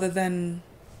speak rather than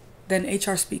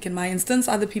HR speak. In my instance,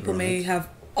 other people may have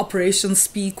operations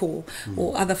speak or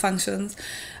other functions,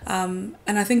 and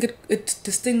I think it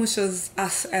distinguishes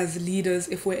us as leaders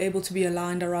if we're able to be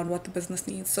aligned around what the business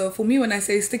needs. So for me, when I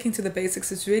say sticking to the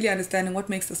basics, it's really understanding what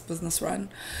makes this business run,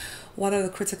 what are the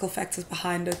critical factors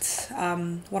behind it,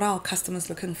 what are our customers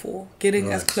looking for,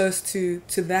 getting as close to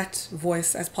that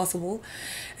voice as possible,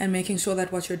 and making sure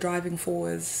that what you're driving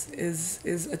for is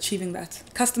achieving that.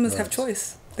 Customers have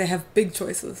choice. They have big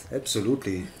choices.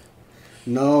 Absolutely.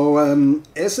 Now,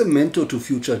 as a mentor to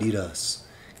future leaders,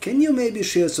 can you maybe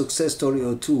share a success story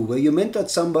or two where you mentored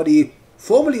somebody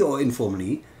formally or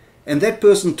informally, and that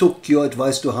person took your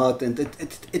advice to heart and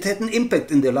it had an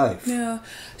impact in their life? Yeah,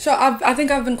 sure. I think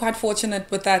I've been quite fortunate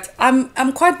with that.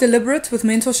 I'm quite deliberate with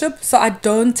mentorship, so I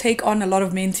don't take on a lot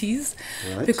of mentees,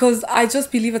 because I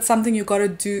just believe it's something you got to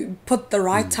do, put the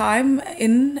right time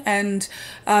in, and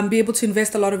be able to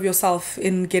invest a lot of yourself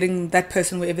in getting that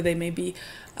person wherever they may be.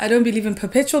 I don't believe in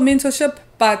perpetual mentorship,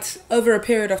 but over a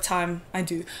period of time, I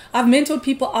do. I've mentored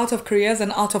people out of careers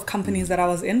and out of companies that I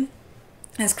was in.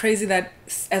 As crazy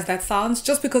as that sounds,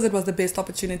 just because it was the best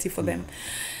opportunity for them.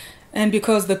 And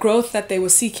because the growth that they were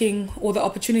seeking or the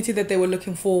opportunity that they were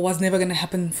looking for was never going to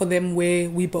happen for them where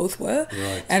we both were.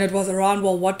 And it was around,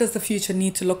 well, what does the future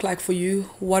need to look like for you?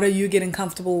 What are you getting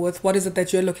comfortable with? What is it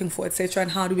that you're looking for, etc.?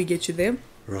 And how do we get you there?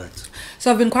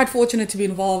 So I've been quite fortunate to be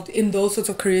involved in those sorts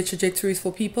of career trajectories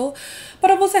for people.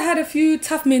 But I've also had a few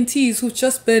tough mentees who've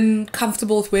just been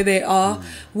comfortable with where they are,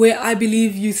 where I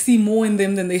believe you see more in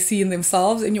them than they see in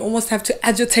themselves, and you almost have to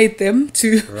agitate them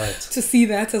to see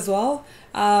that as well.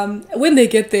 When they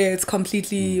get there, it's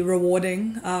completely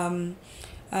rewarding,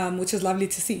 which is lovely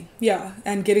to see. Yeah,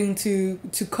 and getting to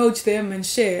coach them and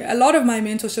share. A lot of my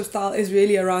mentorship style is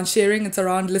really around sharing. It's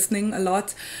around listening a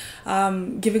lot,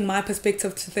 giving my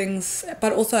perspective to things,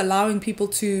 but also allowing people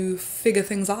to figure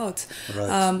things out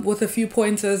with a few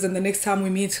pointers. And the next time we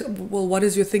meet, well, what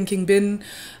has your thinking been?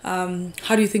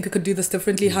 How do you think I could do this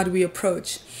differently? How do we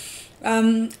approach?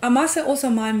 I must say also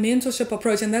my mentorship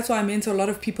approach, and that's why I mentor a lot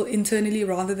of people internally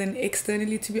rather than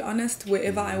externally, to be honest,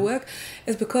 wherever I work,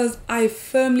 is because I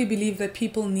firmly believe that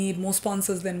people need more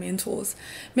sponsors than mentors.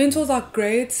 Mentors are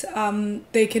great.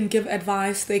 They can give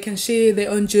advice, they can share their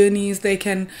own journeys, they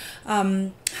can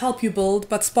help you build,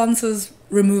 but sponsors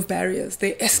remove barriers.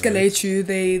 They escalate you,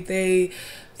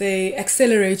 they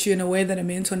accelerate you in a way that a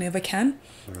mentor never can.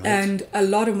 And a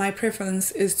lot of my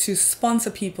preference is to sponsor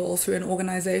people through an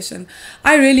organization.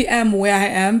 I really am where I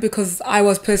am because I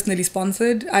was personally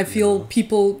sponsored. I feel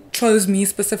people chose me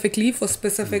specifically for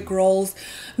specific roles,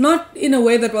 not in a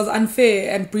way that was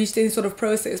unfair and breached any sort of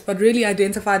process, but really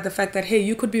identified the fact that, hey,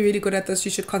 you could be really good at this,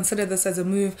 you should consider this as a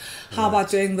move, how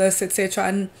about doing this, etc.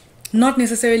 And not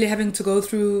necessarily having to go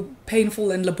through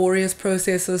painful and laborious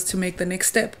processes to make the next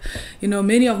step. You know,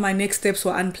 many of my next steps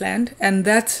were unplanned, and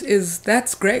that's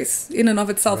grace. In and of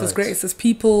itself is grace. It's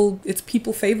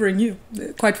people favoring you,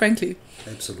 quite frankly.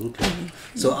 Absolutely.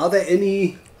 So are there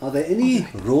any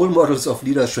role models of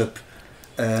leadership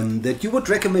that you would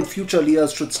recommend future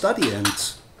leaders should study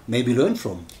and maybe learn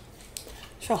from?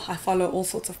 Sure, I follow all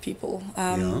sorts of people.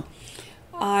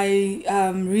 I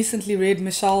recently read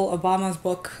Michelle Obama's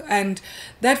book, and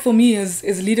that for me is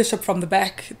leadership from the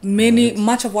back.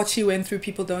 Much of what she went through,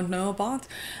 people don't know about,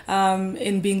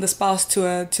 in being the spouse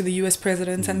to the U.S.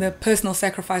 president and the personal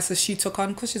sacrifices she took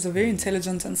on, because she's a very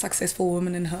intelligent and successful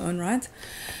woman in her own right.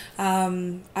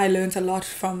 I learned a lot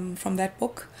from that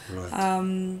book.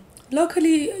 Right.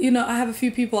 Locally, I have a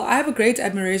few people. I have a great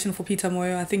admiration for Peter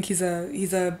Moyo. I think he's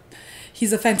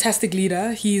a fantastic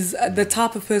leader. He's the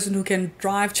type of person who can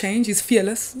drive change. He's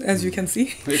fearless, as you can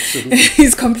see.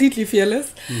 He's completely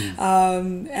fearless,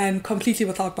 and completely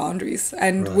without boundaries.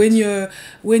 And Right.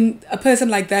 when a person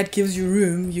like that gives you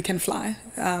room, you can fly.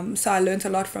 So I learned a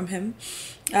lot from him.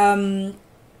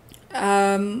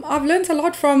 I've learned a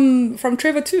lot from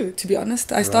Trevor too, to be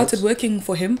honest. I started working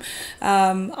for him.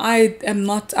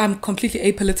 I'm completely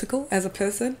apolitical as a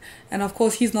person. And of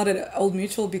course, he's not at Old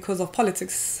Mutual because of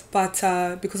politics, but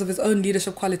because of his own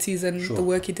leadership qualities and the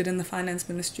work he did in the finance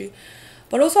ministry.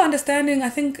 But also understanding, I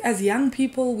think as young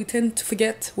people, we tend to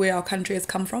forget where our country has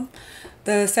come from,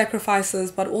 the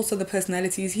sacrifices, but also the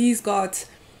personalities. He's got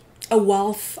a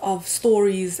wealth of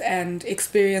stories and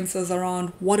experiences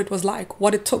around what it was like,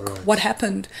 what it took, what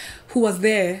happened, who was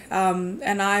there.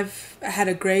 And I've had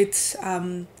a great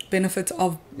benefit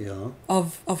of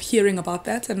hearing about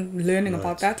that and learning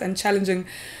about that and challenging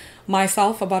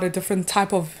myself about a different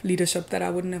type of leadership that I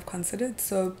wouldn't have considered.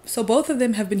 So both of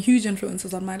them have been huge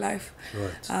influences on my life.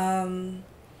 Right.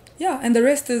 And the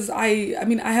rest is I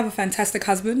have a fantastic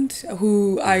husband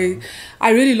who I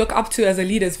really look up to as a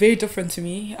leader. It's very different to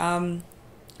me.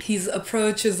 His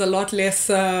approach is a lot less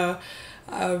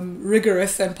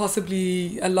rigorous and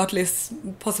possibly a lot less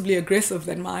aggressive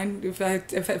than mine. If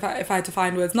I had to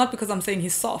find words, not because I'm saying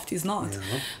he's soft, he's not,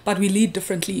 but we lead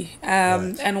differently.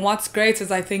 And what's great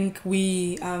is I think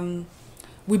we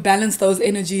balance those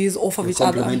energies off of each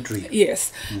other.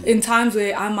 Yes. In times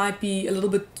where I might be a little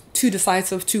bit too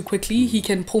decisive too quickly, he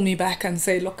can pull me back and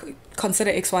say, look,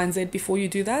 consider X, Y, and Z before you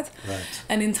do that. Right.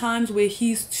 And in times where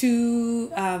he's too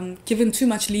given too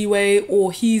much leeway,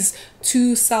 or he's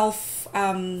too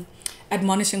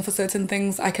admonishing for certain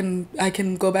things, I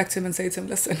can go back to him and say to him,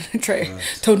 listen, Trey,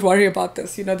 don't worry about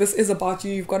this. This is about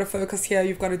you. You've got to focus here.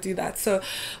 You've got to do that. So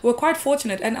we're quite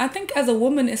fortunate. And I think as a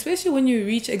woman, especially when you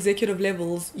reach executive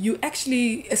levels, you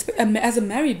actually, as a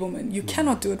married woman, you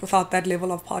cannot do it without that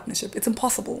level of partnership. It's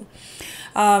impossible.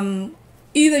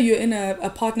 Either you're in a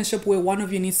partnership where one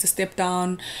of you needs to step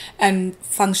down and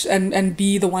function and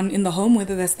be the one in the home,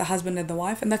 whether that's the husband and the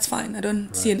wife, and that's fine. I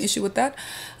don't see an issue with that.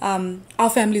 Our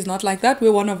family is not like that.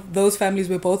 We're one of those families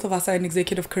where both of us are in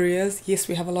executive careers. Yes,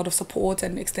 we have a lot of support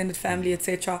and extended family,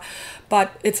 etc.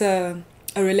 But it's a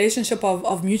relationship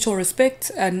of mutual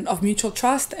respect and of mutual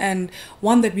trust, and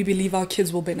one that we believe our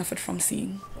kids will benefit from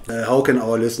seeing. How can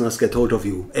our listeners get hold of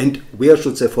you? And where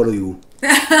should they follow you?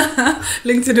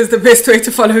 LinkedIn is the best way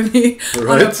to follow me.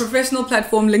 On a professional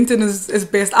platform, LinkedIn is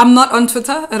best. I'm not on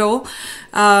Twitter at all.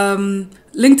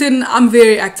 LinkedIn, I'm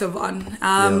very active on.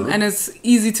 And it's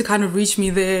easy to kind of reach me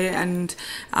there and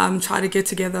try to get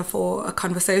together for a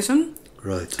conversation.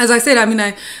 Right. As I said,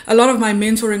 a lot of my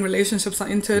mentoring relationships are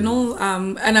internal,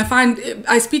 and I find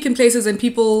I speak in places and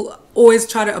people always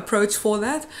try to approach for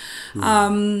that.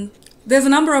 There's a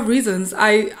number of reasons.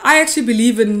 I actually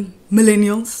believe in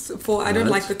millennials. I don't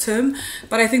like the term,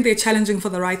 but I think they're challenging for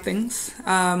the right things.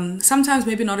 Sometimes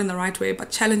maybe not in the right way, but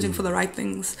challenging for the right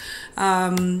things.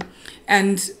 And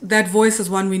that voice is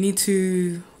one we need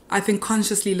to, I think,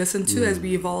 consciously listen to as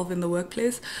we evolve in the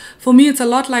workplace. For me, it's a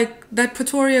lot like that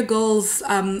Pretoria girls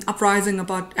uprising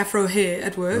about Afro hair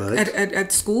at work,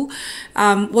 at school,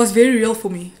 was very real for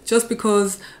me, just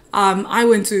because I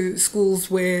went to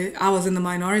schools where I was in the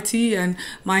minority and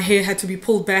my hair had to be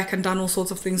pulled back and done all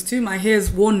sorts of things too. My hair is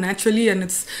worn naturally and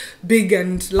it's big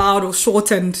and loud or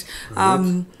short and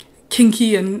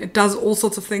kinky, and it does all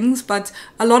sorts of things, but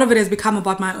a lot of it has become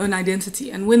about my own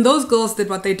identity. And when those girls did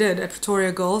what they did at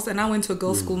Pretoria Girls, and I went to a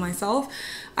girls' school myself,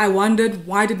 I wondered,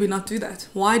 why did we not do that?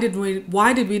 Why did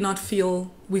we not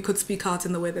feel we could speak out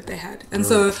in the way that they had? And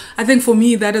so I think for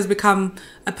me that has become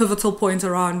a pivotal point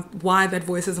around why that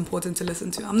voice is important to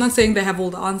listen to. I'm not saying they have all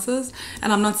the answers,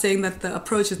 and I'm not saying that the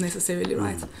approach is necessarily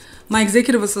right. My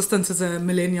executive assistant is a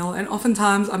millennial, and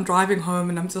oftentimes I'm driving home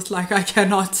and I'm just like, I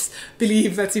cannot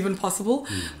believe that's even possible.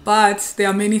 But there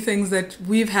are many things that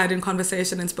we've had in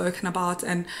conversation and spoken about,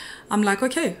 and I'm like,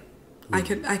 okay, I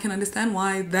can understand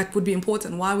why that would be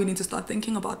important, why we need to start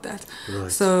thinking about that.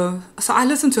 Right. So I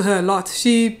listen to her a lot.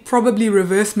 She probably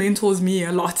reverse mentors me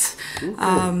a lot,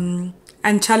 and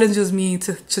challenges me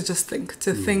to just think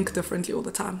differently all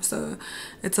the time. So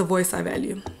it's a voice I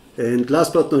value. And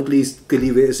last but not least,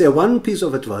 Celiwe, is there one piece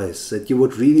of advice that you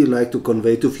would really like to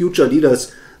convey to future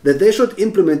leaders that they should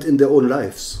implement in their own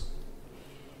lives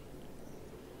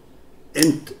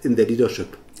and in their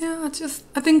leadership? Yeah,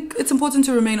 I think it's important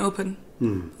to remain open.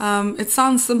 It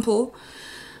sounds simple,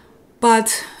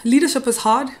 but leadership is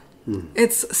hard.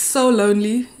 It's so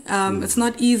lonely. It's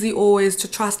not easy always to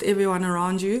trust everyone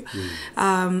around you,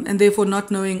 and therefore not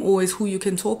knowing always who you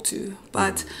can talk to.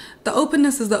 But the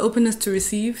openness is the openness to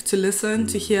receive, to listen,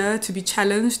 to hear, to be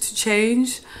challenged, to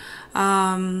change.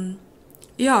 To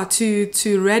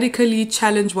radically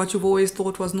challenge what you've always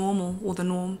thought was normal or the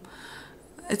norm.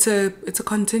 It's a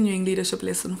continuing leadership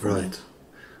lesson for me.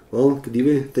 Well,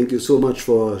 Celiwe, thank you so much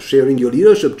for sharing your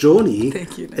leadership journey.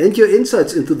 Thank you, Nick. And your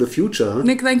insights into the future.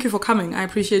 Nick, thank you for coming. I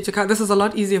appreciate you. This is a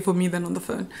lot easier for me than on the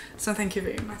phone. So thank you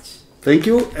very much. Thank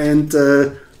you, and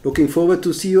looking forward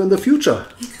to see you in the future.